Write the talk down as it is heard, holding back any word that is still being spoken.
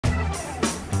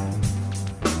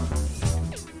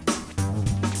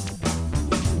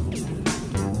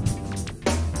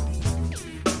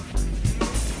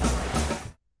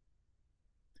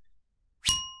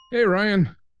Hey,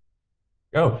 Ryan.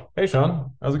 Oh, hey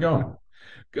Sean, how's it going?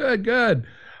 Good, good.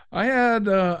 I had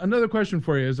another question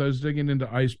for you as I was digging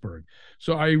into Iceberg.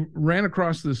 So I ran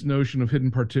across this notion of hidden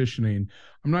partitioning.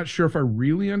 I'm not sure if I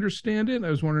really understand it. I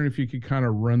was wondering if you could kind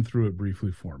of run through it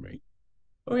briefly for me.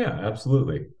 Oh yeah,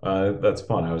 absolutely. That's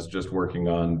fun. I was just working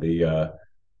on the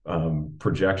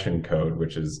projection code,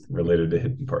 which is related to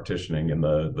hidden partitioning in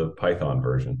the Python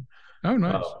version. Oh, Uh,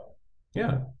 nice.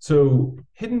 yeah. So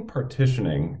hidden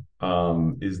partitioning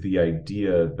is the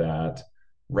idea that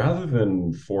rather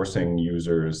than forcing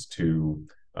users to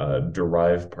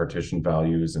derive partition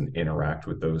values and interact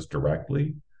with those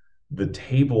directly, the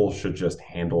table should just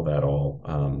handle that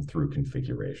all through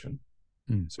configuration.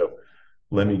 Hmm. So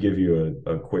let me give you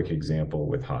a quick example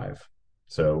with Hive.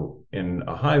 So in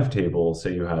a Hive table,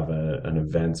 say you have an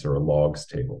events or a logs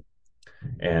table,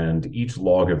 and each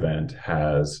log event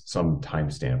has some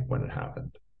timestamp when it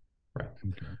happened, right?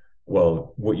 Okay.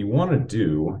 Well, what you want to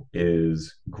do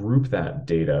is group that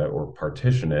data or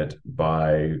partition it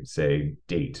by, say,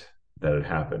 date that it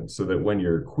happened, so that when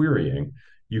you're querying,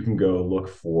 you can go look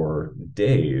for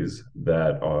days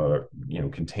that are,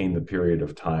 contain the period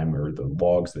of time or the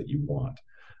logs that you want,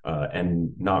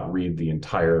 and not read the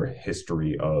entire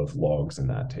history of logs in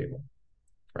that table,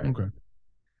 right? Okay.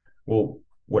 Well,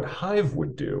 what Hive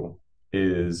would do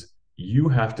is you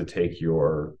have to take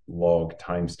your log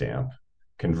timestamp,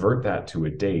 convert that to a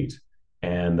date,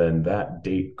 and then that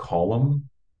date column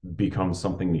becomes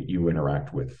something that you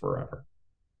interact with forever,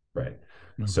 right?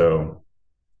 Okay. So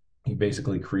you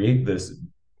basically create this,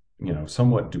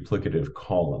 somewhat duplicative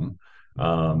column.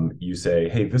 You say,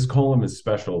 hey, this column is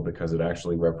special because it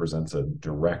actually represents a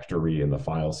directory in the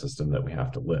file system that we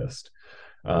have to list.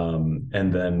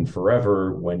 And then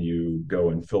forever, when you go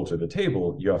and filter the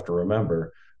table, you have to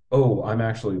remember, oh, I'm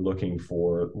actually looking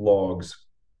for logs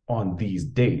on these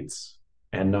dates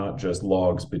and not just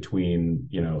logs between,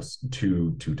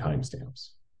 two timestamps,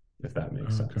 if that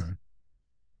makes sense. Okay.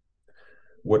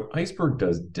 What Iceberg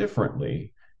does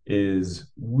differently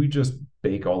is we just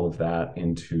bake all of that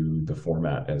into the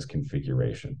format as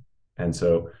configuration. And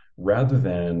so rather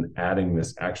than adding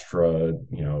this extra,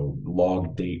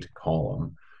 log date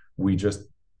column, we just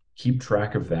keep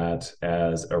track of that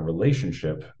as a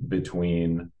relationship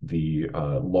between the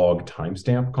log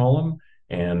timestamp column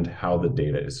and how the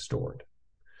data is stored.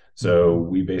 So Okay.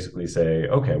 we basically say,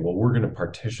 okay, well, we're going to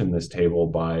partition this table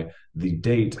by the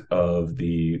date of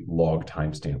the log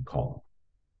timestamp column.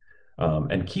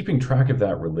 And keeping track of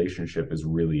that relationship is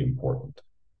really important.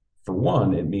 For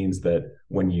one, it means that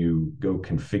when you go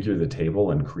configure the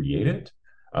table and create it,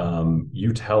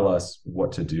 you tell us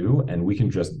what to do, and we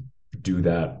can just do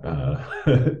that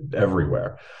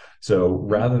everywhere. So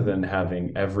rather than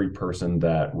having every person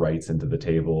that writes into the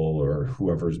table or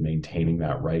whoever's maintaining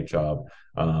that write job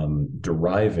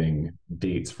deriving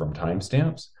dates from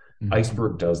timestamps, Mm-hmm.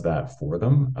 Iceberg does that for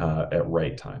them at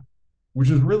write time,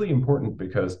 which is really important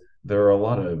because there are a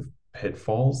lot of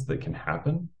pitfalls that can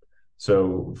happen.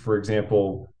 So, for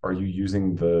example, are you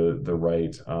using the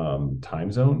right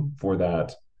time zone for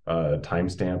that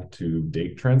timestamp to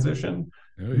date transition?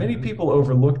 Oh, Many yeah. people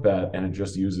overlook that, and it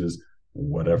just uses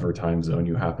whatever time zone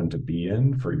you happen to be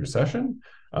in for your session,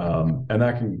 and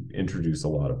that can introduce a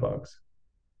lot of bugs.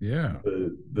 Yeah.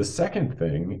 The second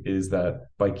thing is that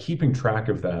by keeping track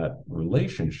of that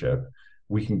relationship,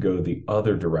 we can go the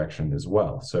other direction as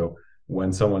well. So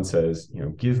when someone says,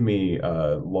 give me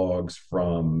logs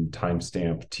from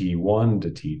timestamp T1 to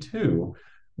T2,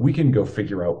 we can go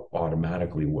figure out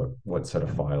automatically what set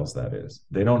of files that is.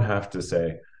 They don't have to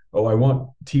say, oh, I want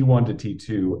T1 to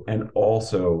T2 and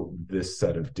also this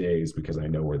set of days because I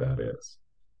know where that is.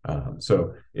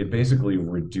 So it basically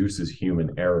reduces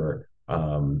human error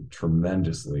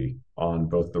tremendously on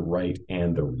both the write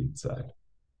and the read side.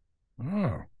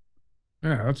 Oh,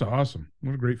 yeah. That's awesome.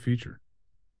 What a great feature.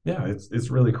 Yeah, it's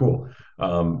really cool.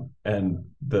 And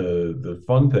the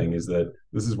fun thing is that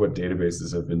this is what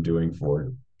databases have been doing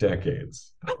for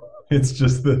decades. It's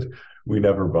just that we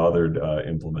never bothered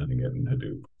implementing it in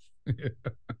Hadoop.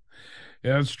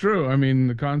 Yeah, it's true. I mean,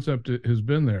 the concept has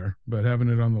been there, but having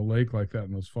it on the lake like that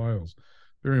in those files,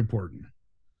 very important.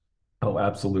 Oh,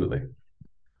 absolutely.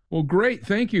 Well, great.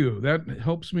 Thank you. That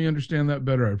helps me understand that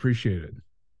better. I appreciate it.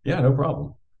 Yeah, no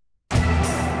problem.